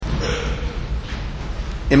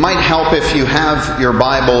It might help if you have your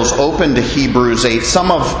Bibles open to Hebrews 8.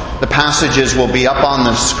 Some of the passages will be up on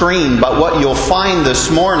the screen, but what you'll find this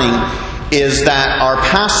morning is that our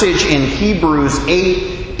passage in Hebrews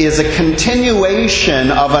 8 is a continuation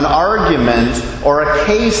of an argument or a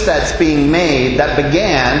case that's being made that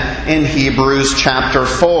began in Hebrews chapter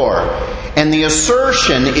 4. And the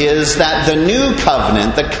assertion is that the new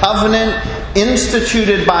covenant, the covenant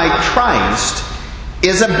instituted by Christ,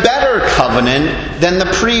 is a better covenant than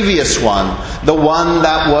the previous one, the one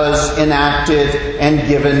that was enacted and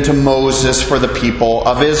given to Moses for the people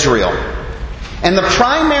of Israel. And the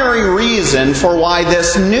primary reason for why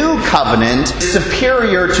this new covenant is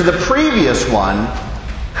superior to the previous one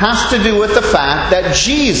has to do with the fact that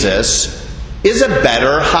Jesus is a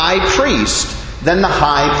better high priest than the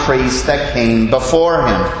high priest that came before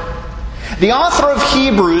him. The author of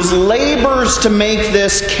Hebrews labors to make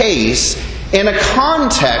this case in a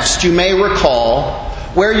context, you may recall,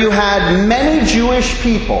 where you had many Jewish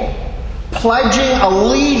people pledging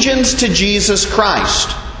allegiance to Jesus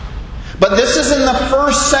Christ. But this is in the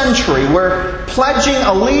first century, where pledging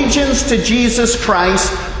allegiance to Jesus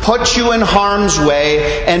Christ put you in harm's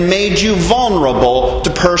way and made you vulnerable to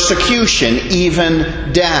persecution,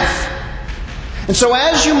 even death. And so,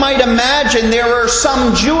 as you might imagine, there are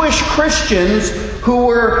some Jewish Christians who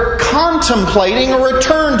were contemplating a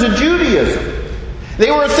return to Judaism.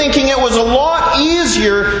 They were thinking it was a lot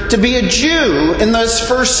easier to be a Jew in this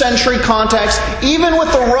first century context. Even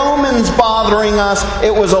with the Romans bothering us,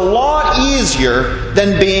 it was a lot easier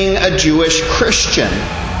than being a Jewish Christian.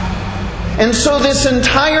 And so this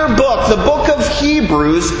entire book, the book of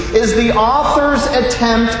Hebrews, is the author's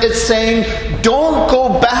attempt at saying, don't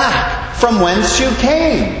go back from whence you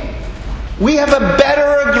came. We have a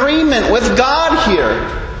better agreement with God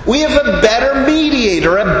here. We have a better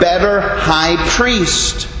mediator, a better high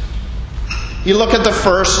priest. You look at the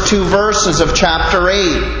first two verses of chapter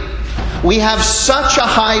 8. We have such a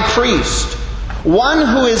high priest, one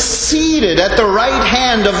who is seated at the right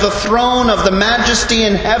hand of the throne of the majesty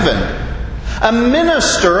in heaven, a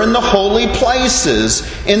minister in the holy places,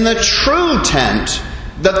 in the true tent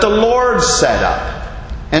that the Lord set up,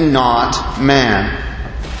 and not man.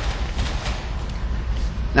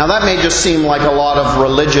 Now that may just seem like a lot of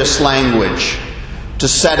religious language to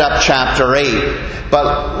set up chapter 8.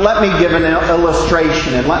 But let me give an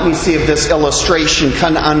illustration, and let me see if this illustration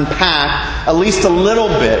can unpack at least a little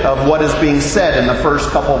bit of what is being said in the first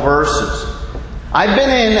couple verses. I've been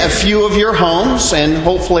in a few of your homes, and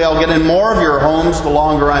hopefully I'll get in more of your homes the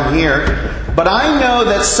longer I'm here. But I know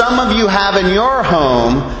that some of you have in your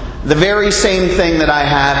home the very same thing that I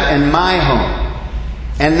have in my home.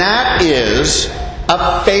 And that is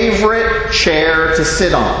a favorite chair to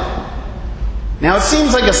sit on. Now it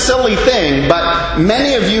seems like a silly thing, but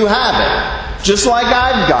many of you have it, just like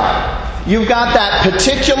I've got it. You've got that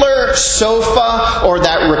particular sofa or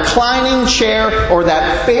that reclining chair or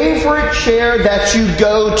that favorite chair that you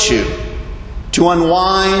go to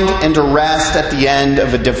unwind and to rest at the end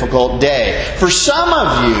of a difficult day. For some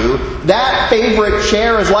of you, that favorite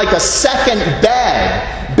chair is like a second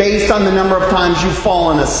bed based on the number of times you've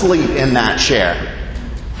fallen asleep in that chair.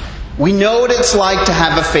 We know what it's like to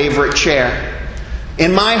have a favorite chair.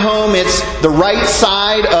 In my home, it's the right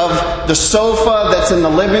side of the sofa that's in the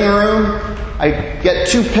living room. I get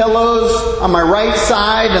two pillows on my right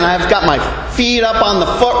side, and I've got my feet up on the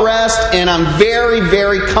footrest, and I'm very,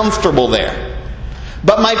 very comfortable there.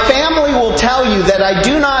 But my family will tell you that I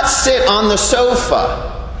do not sit on the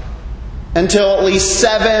sofa until at least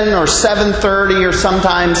 7 or 7:30 or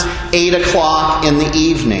sometimes 8 o'clock in the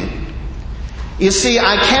evening. You see,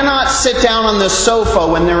 I cannot sit down on the sofa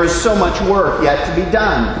when there is so much work yet to be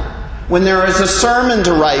done. When there is a sermon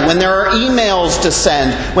to write, when there are emails to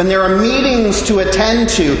send, when there are meetings to attend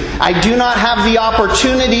to. I do not have the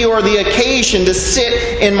opportunity or the occasion to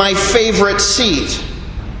sit in my favorite seat.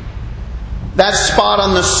 That spot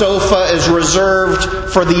on the sofa is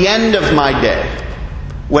reserved for the end of my day,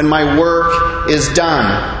 when my work is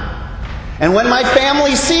done. And when my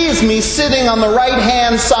family sees me sitting on the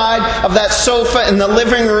right-hand side of that sofa in the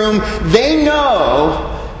living room, they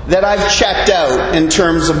know that I've checked out in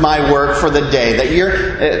terms of my work for the day.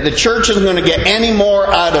 That the church isn't going to get any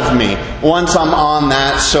more out of me once I'm on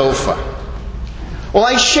that sofa. Well,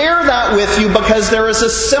 I share that with you because there is a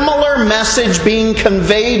similar message being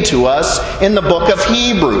conveyed to us in the book of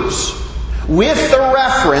Hebrews, with the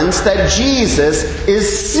reference that Jesus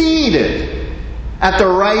is seated at the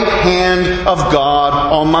right hand of God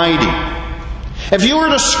Almighty. If you were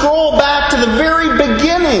to scroll back to the very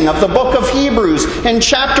beginning of the book of Hebrews, in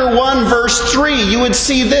chapter 1, verse 3, you would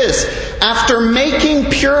see this. After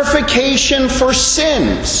making purification for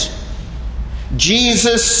sins,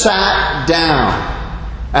 Jesus sat down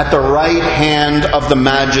at the right hand of the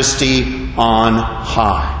Majesty on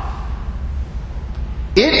high.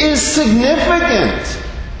 It is significant.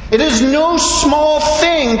 It is no small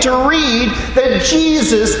thing to read that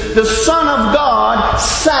Jesus, the Son of God,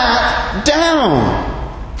 sat down.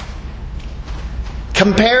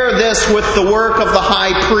 Compare this with the work of the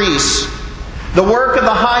high priest. The work of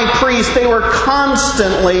the high priest, they were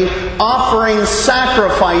constantly offering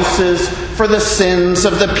sacrifices for the sins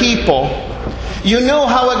of the people. You know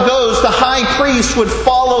how it goes. The high priest would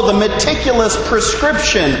follow the meticulous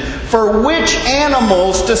prescription for which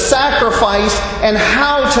animals to sacrifice and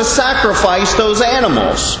how to sacrifice those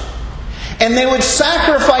animals. And they would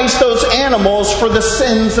sacrifice those animals for the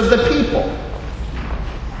sins of the people.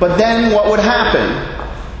 But then what would happen?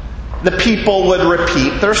 The people would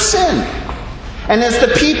repeat their sin. And as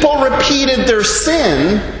the people repeated their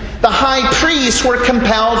sin, the high priests were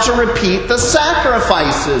compelled to repeat the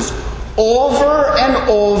sacrifices over and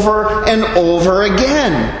over and over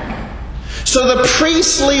again. So the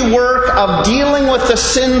priestly work of dealing with the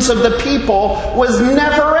sins of the people was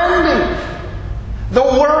never ending. The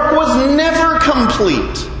work was never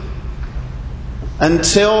complete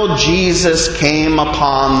until Jesus came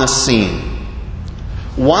upon the scene.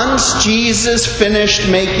 Once Jesus finished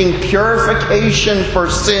making purification for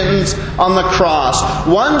sins on the cross,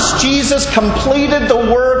 once Jesus completed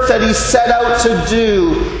the work that he set out to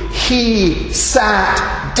do, he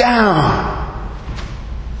sat down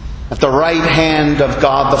at the right hand of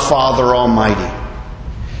God the Father Almighty,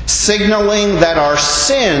 signaling that our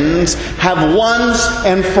sins have once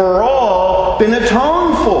and for all been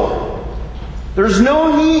atoned for. There's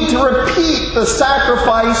no need to repeat the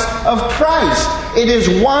sacrifice of Christ. It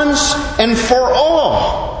is once and for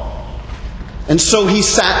all. And so he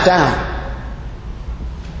sat down.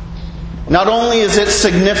 Not only is it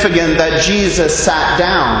significant that Jesus sat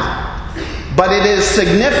down, but it is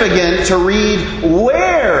significant to read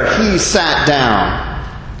where he sat down.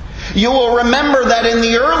 You will remember that in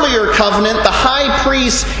the earlier covenant, the high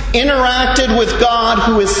priest interacted with God,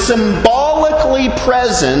 who is symbolically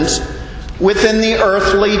present within the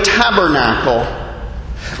earthly tabernacle.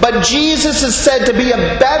 But Jesus is said to be a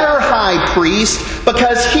better high priest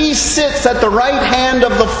because he sits at the right hand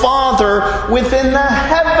of the Father within the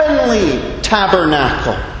heavenly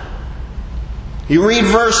tabernacle. You read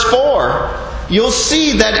verse 4, you'll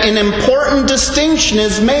see that an important distinction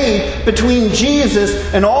is made between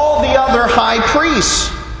Jesus and all the other high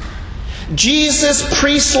priests. Jesus'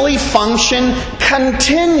 priestly function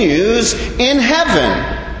continues in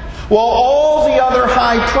heaven, while all the other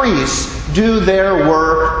high priests do their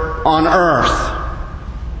work on earth.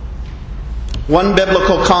 One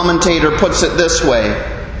biblical commentator puts it this way: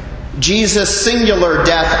 Jesus' singular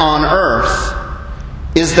death on earth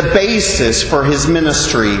is the basis for his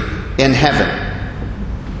ministry in heaven.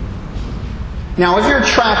 Now, if you're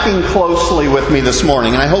tracking closely with me this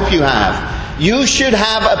morning, and I hope you have, you should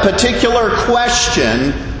have a particular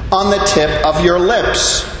question on the tip of your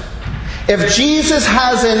lips. If Jesus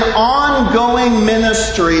has an ongoing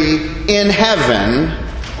ministry in heaven,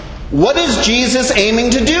 what is Jesus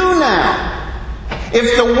aiming to do now?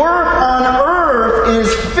 If the work on earth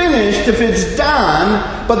is finished, if it's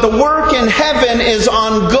done, but the work in heaven is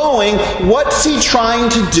ongoing, what's he trying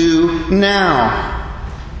to do now?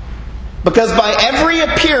 Because by every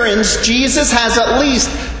appearance, Jesus has at least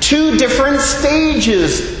two different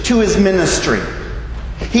stages to his ministry.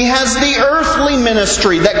 He has the earthly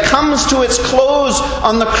ministry that comes to its close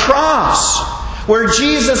on the cross, where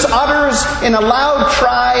Jesus utters in a loud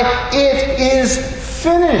cry, "It is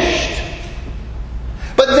finished."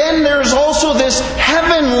 But then there's also this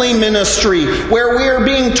heavenly ministry, where we are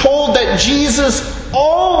being told that Jesus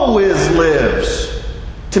always lives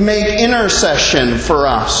to make intercession for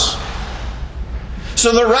us.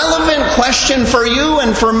 So the relevant question for you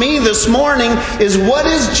and for me this morning is, what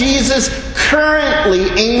is Jesus currently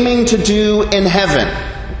aiming to do in heaven?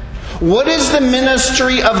 What is the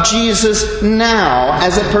ministry of Jesus now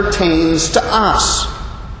as it pertains to us?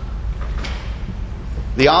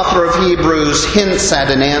 The author of Hebrews hints at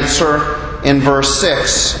an answer in verse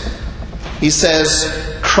 6. He says,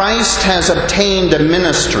 Christ has obtained a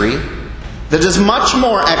ministry that is much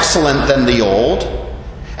more excellent than the old,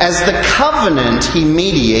 as the covenant he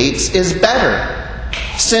mediates is better,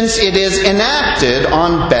 since it is enacted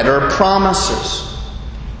on better promises.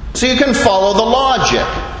 So you can follow the logic.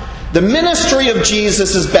 The ministry of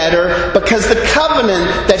Jesus is better because the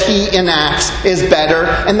covenant that he enacts is better,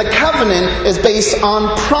 and the covenant is based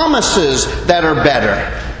on promises that are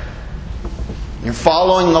better. You're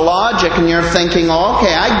following the logic and you're thinking, oh,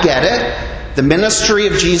 okay, I get it. The ministry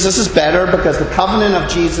of Jesus is better because the covenant of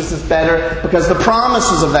Jesus is better, because the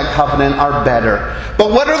promises of that covenant are better.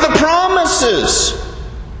 But what are the promises?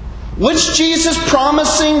 What's Jesus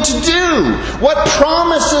promising to do? What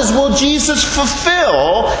promises will Jesus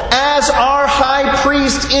fulfill as our high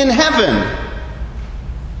priest in heaven?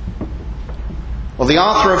 Well, the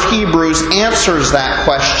author of Hebrews answers that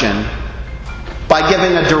question by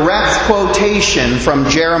giving a direct quotation from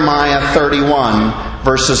Jeremiah 31,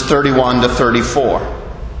 verses 31 to 34.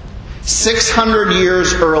 600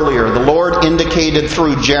 years earlier, the Lord indicated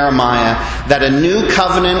through Jeremiah that a new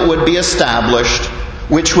covenant would be established,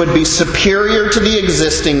 which would be superior to the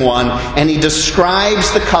existing one, and he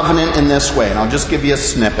describes the covenant in this way. And I'll just give you a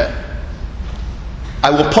snippet. I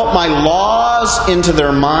will put my laws into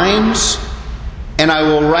their minds, and I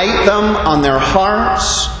will write them on their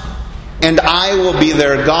hearts, and I will be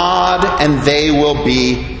their God, and they will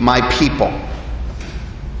be my people.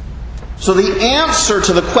 So the answer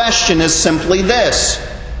to the question is simply this.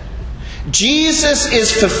 Jesus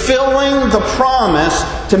is fulfilling the promise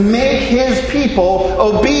to make his people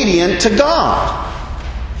obedient to God.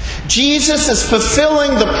 Jesus is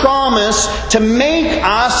fulfilling the promise to make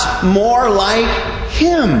us more like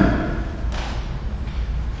him.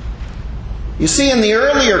 You see, in the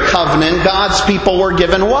earlier covenant, God's people were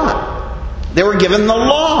given what? They were given the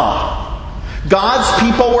law. God's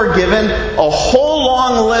people were given a whole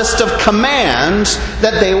long list of commands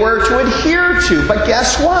that they were to adhere to. But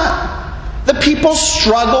guess what? The people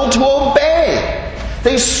struggled to obey.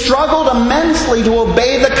 They struggled immensely to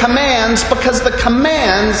obey the commands because the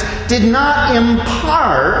commands did not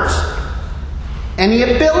impart any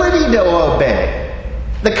ability to obey.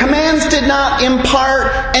 The commands did not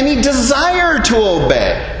impart any desire to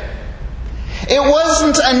obey. It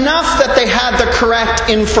wasn't enough that they had the correct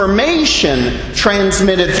information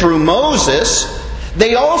transmitted through Moses.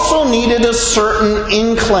 They also needed a certain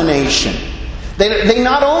inclination. They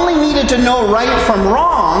not only needed to know right from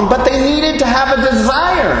wrong, but they needed to have a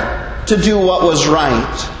desire to do what was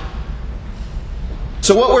right.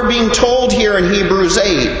 So what we're being told here in Hebrews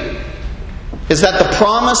 8 is that the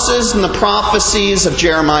promises and the prophecies of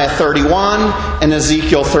Jeremiah 31 and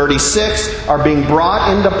Ezekiel 36 are being brought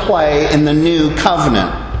into play in the new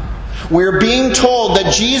covenant. We're being told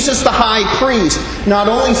that Jesus the high priest not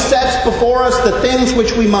only sets before us the things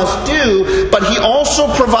which we must do, but he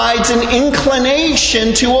also provides an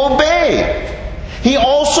inclination to obey. He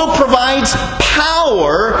also provides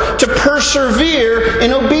power to persevere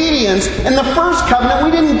in obedience. In the first covenant,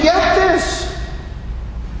 we didn't get this.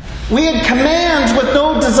 We had commands with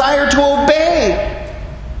no desire to obey.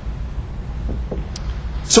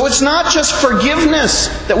 So it's not just forgiveness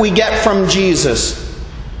that we get from Jesus.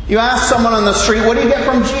 You ask someone on the street, what do you get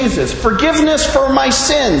from Jesus? Forgiveness for my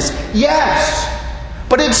sins. Yes.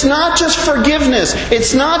 But it's not just forgiveness.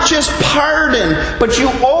 It's not just pardon. But you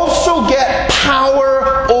also get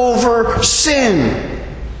power over sin.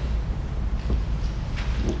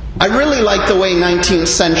 I really like the way 19th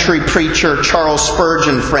century preacher Charles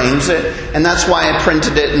Spurgeon frames it, and that's why I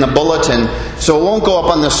printed it in the bulletin. So it won't go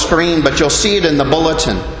up on the screen, but you'll see it in the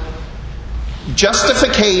bulletin.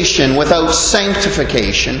 Justification without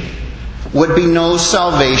sanctification would be no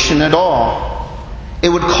salvation at all. It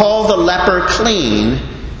would call the leper clean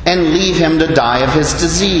and leave him to die of his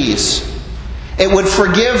disease. It would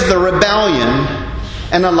forgive the rebellion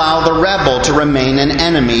and allow the rebel to remain an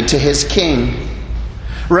enemy to his king.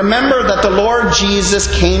 Remember that the Lord Jesus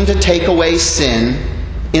came to take away sin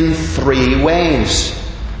in 3 ways.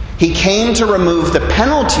 He came to remove the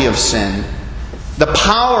penalty of sin, the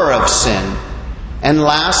power of sin, and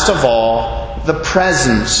last of all, the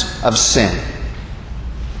presence of sin.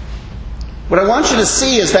 What I want you to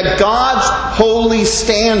see is that God's holy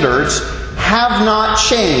standards have not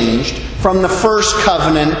changed from the first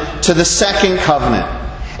covenant to the second covenant.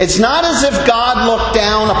 It's not as if God looked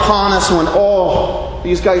down upon us and went, oh,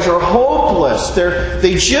 these guys are hopeless.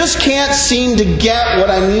 They just can't seem to get what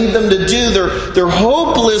I need them to do. They're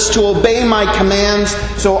hopeless to obey my commands.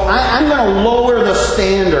 So I'm going to lower the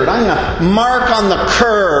standard. I'm going to mark on the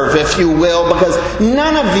curve, if you will, because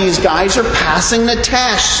none of these guys are passing the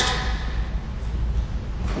test.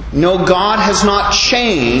 No, God has not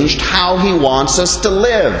changed how He wants us to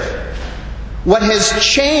live. What has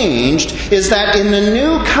changed is that in the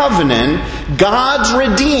new covenant, God's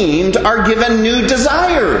redeemed are given new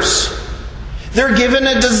desires. They're given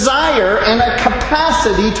a desire and a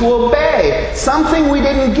capacity to obey, something we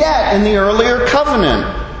didn't get in the earlier covenant.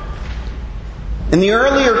 In the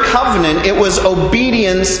earlier covenant, it was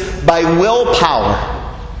obedience by willpower.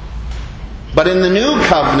 But in the new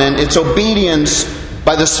covenant, it's obedience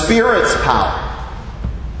by the Spirit's power.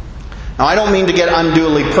 Now, I don't mean to get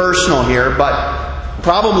unduly personal here, but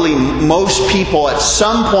probably most people at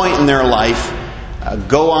some point in their life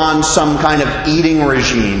go on some kind of eating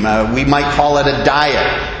regime. We might call it a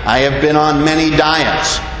diet. I have been on many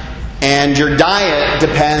diets. And your diet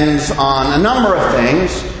depends on a number of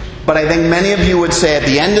things, but I think many of you would say at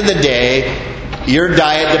the end of the day, your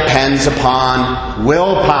diet depends upon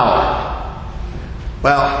willpower.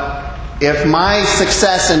 Well, if my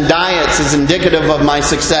success in diets is indicative of my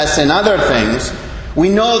success in other things, we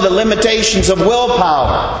know the limitations of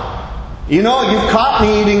willpower. You know, you've caught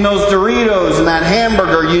me eating those Doritos and that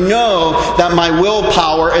hamburger. You know that my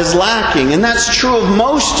willpower is lacking. And that's true of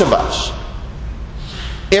most of us.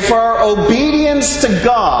 If our obedience to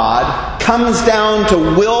God comes down to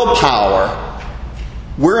willpower,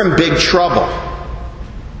 we're in big trouble.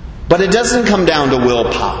 But it doesn't come down to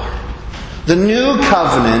willpower. The new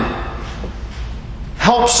covenant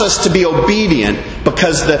helps us to be obedient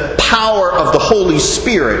because the power of the Holy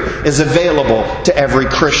Spirit is available to every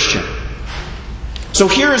Christian. So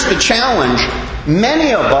here's the challenge.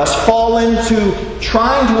 Many of us fall into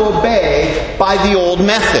trying to obey by the old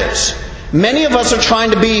methods. Many of us are trying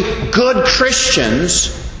to be good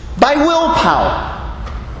Christians by willpower.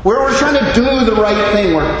 Where we're trying to do the right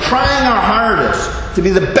thing. We're trying our hardest to be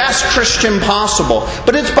the best Christian possible.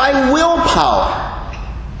 But it's by willpower.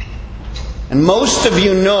 And most of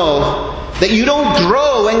you know that you don't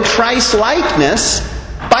grow in Christ-likeness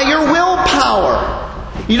by your willpower.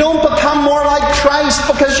 You don't become more like Christ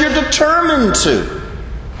because you're determined to.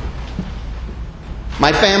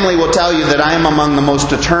 My family will tell you that I am among the most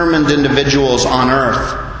determined individuals on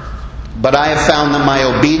earth. But I have found that my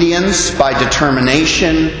obedience by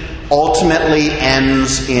determination ultimately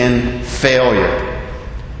ends in failure.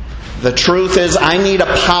 The truth is, I need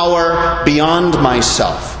a power beyond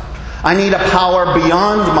myself. I need a power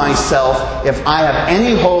beyond myself if I have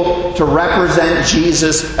any hope to represent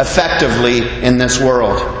Jesus effectively in this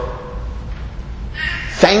world.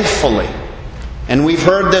 Thankfully, and we've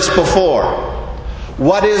heard this before,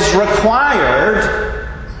 what is required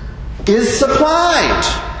is supplied.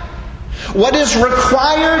 What is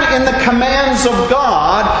required in the commands of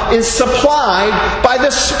God is supplied by the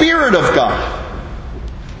Spirit of God.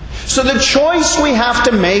 So the choice we have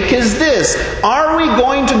to make is this. Are we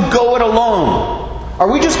going to go it alone? Are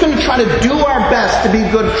we just going to try to do our best to be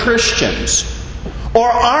good Christians? Or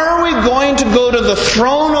are we going to go to the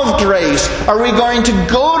throne of grace? Are we going to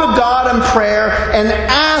go to God in prayer and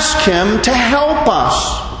ask Him to help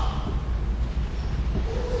us?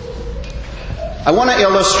 I want to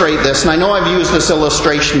illustrate this, and I know I've used this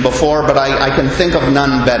illustration before, but I can think of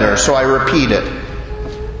none better, so I repeat it.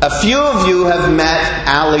 A few of you have met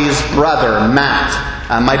Allie's brother, Matt,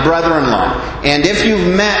 my brother-in-law. And if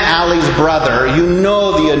you've met Allie's brother, you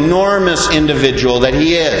know the enormous individual that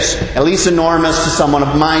he is. At least enormous to someone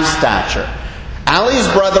of my stature. Allie's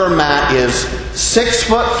brother, Matt, is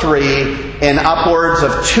 6'3" and upwards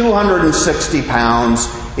of 260 pounds.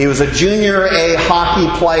 He was a junior A hockey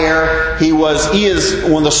player. He is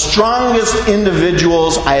one of the strongest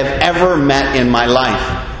individuals I have ever met in my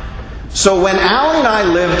life. So when Allie and I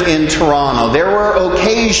lived in Toronto, there were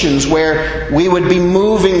occasions where we would be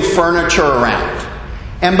moving furniture around.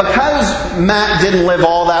 And because Matt didn't live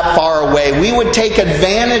all that far away, we would take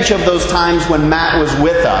advantage of those times when Matt was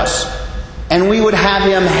with us, and we would have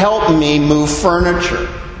him help me move furniture.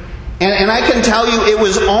 And I can tell you, it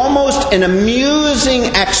was almost an amusing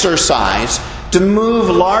exercise to move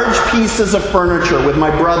large pieces of furniture with my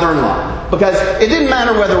brother-in-law. Because it didn't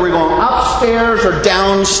matter whether we were going upstairs or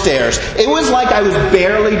downstairs. It was like I was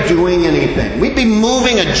barely doing anything. We'd be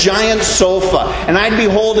moving a giant sofa, and I'd be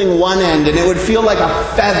holding one end, and it would feel like a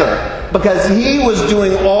feather. Because he was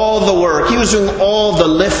doing all the work. He was doing all the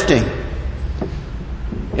lifting.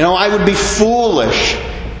 You know, I would be foolish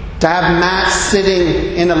to have Matt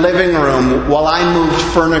sitting in a living room while I moved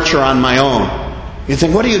furniture on my own. You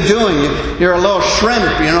think, what are you doing? You're a little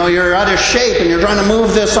shrimp, you're out of shape and you're trying to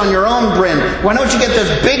move this on your own, Bryn. Why don't you get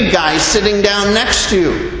this big guy sitting down next to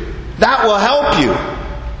you? That will help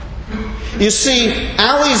you. You see,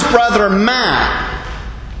 Allie's brother Matt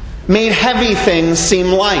made heavy things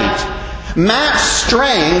seem light. Matt's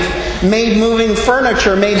strength made moving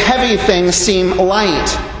furniture, made heavy things seem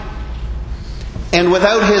light. And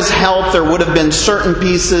without his help, there would have been certain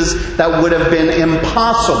pieces that would have been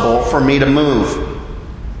impossible for me to move.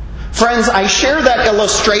 Friends, I share that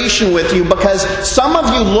illustration with you because some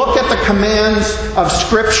of you look at the commands of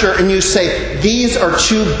Scripture and you say, these are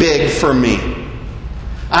too big for me.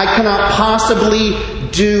 I cannot possibly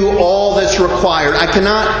do all that's required.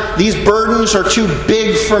 These burdens are too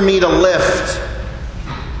big for me to lift.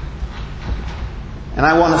 And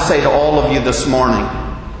I want to say to all of you this morning,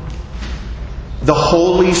 the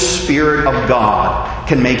Holy Spirit of God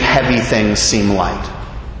can make heavy things seem light.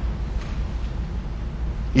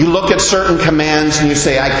 You look at certain commands and you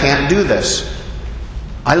say, I can't do this.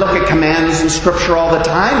 I look at commands in Scripture all the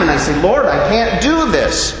time and I say, Lord, I can't do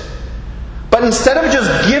this. But instead of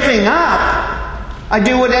just giving up, I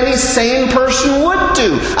do what any sane person would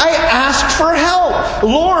do. I ask for help.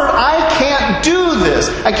 Lord, I can't do this.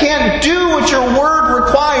 I can't do what your word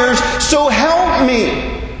requires, so help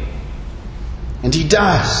me. And He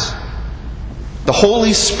does. The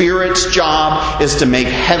Holy Spirit's job is to make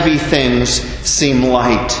heavy things seem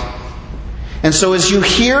light. And so as you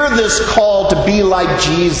hear this call to be like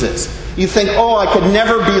Jesus, you think, oh, I could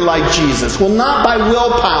never be like Jesus. Well, not by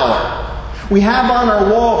willpower. We have on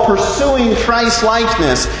our wall pursuing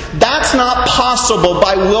Christ-likeness. That's not possible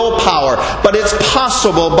by willpower, but it's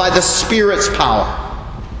possible by the Spirit's power.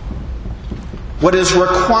 What is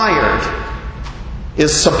required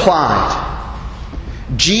is supplied.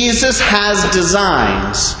 Jesus has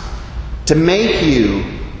designs to make you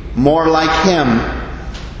more like Him.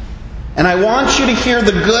 And I want you to hear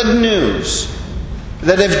the good news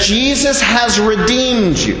that if Jesus has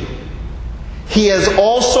redeemed you, He has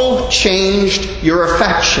also changed your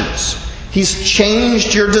affections. He's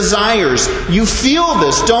changed your desires. You feel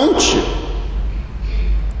this, don't you?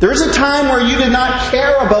 There's a time where you did not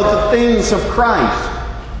care about the things of Christ.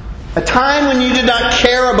 A time when you did not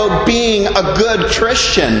care about being a good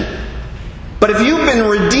Christian. But if you've been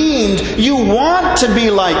redeemed, you want to be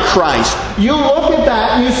like Christ. You look at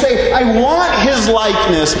that and you say, I want His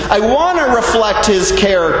likeness. I want to reflect His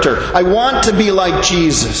character. I want to be like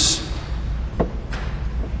Jesus.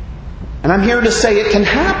 And I'm here to say it can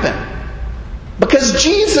happen. Because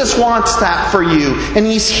Jesus wants that for you. And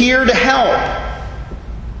He's here to help.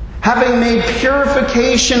 Having made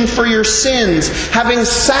purification for your sins, having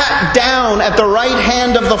sat down at the right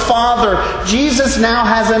hand of the Father, Jesus now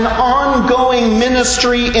has an ongoing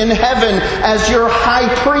ministry in heaven as your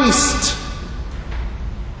high priest.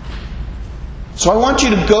 So I want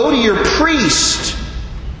you to go to your priest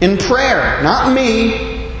in prayer. Not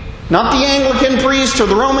me, not the Anglican priest or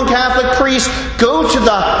the Roman Catholic priest. Go to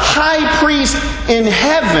the high priest in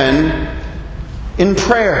heaven in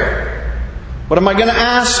prayer. What am I going to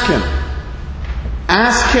ask Him?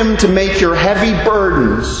 Ask Him to make your heavy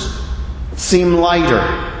burdens seem lighter.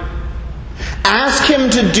 Ask Him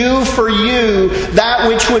to do for you that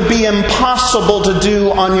which would be impossible to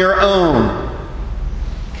do on your own.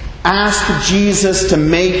 Ask Jesus to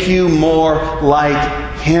make you more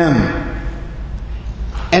like Him.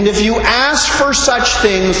 And if you ask for such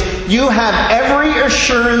things, you have every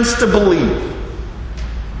assurance to believe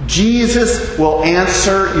Jesus will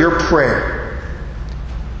answer your prayer.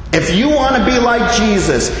 If you want to be like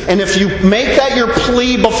Jesus, and if you make that your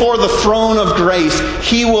plea before the throne of grace,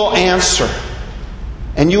 He will answer.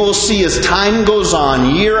 And you will see as time goes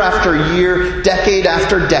on, year after year, decade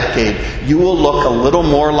after decade, you will look a little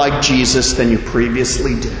more like Jesus than you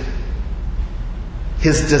previously did.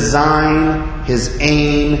 His design, His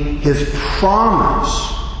aim, His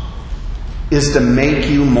promise is to make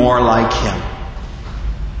you more like Him.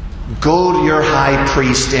 Go to your high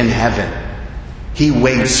priest in heaven. He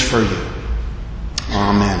waits for you.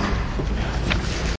 Amen.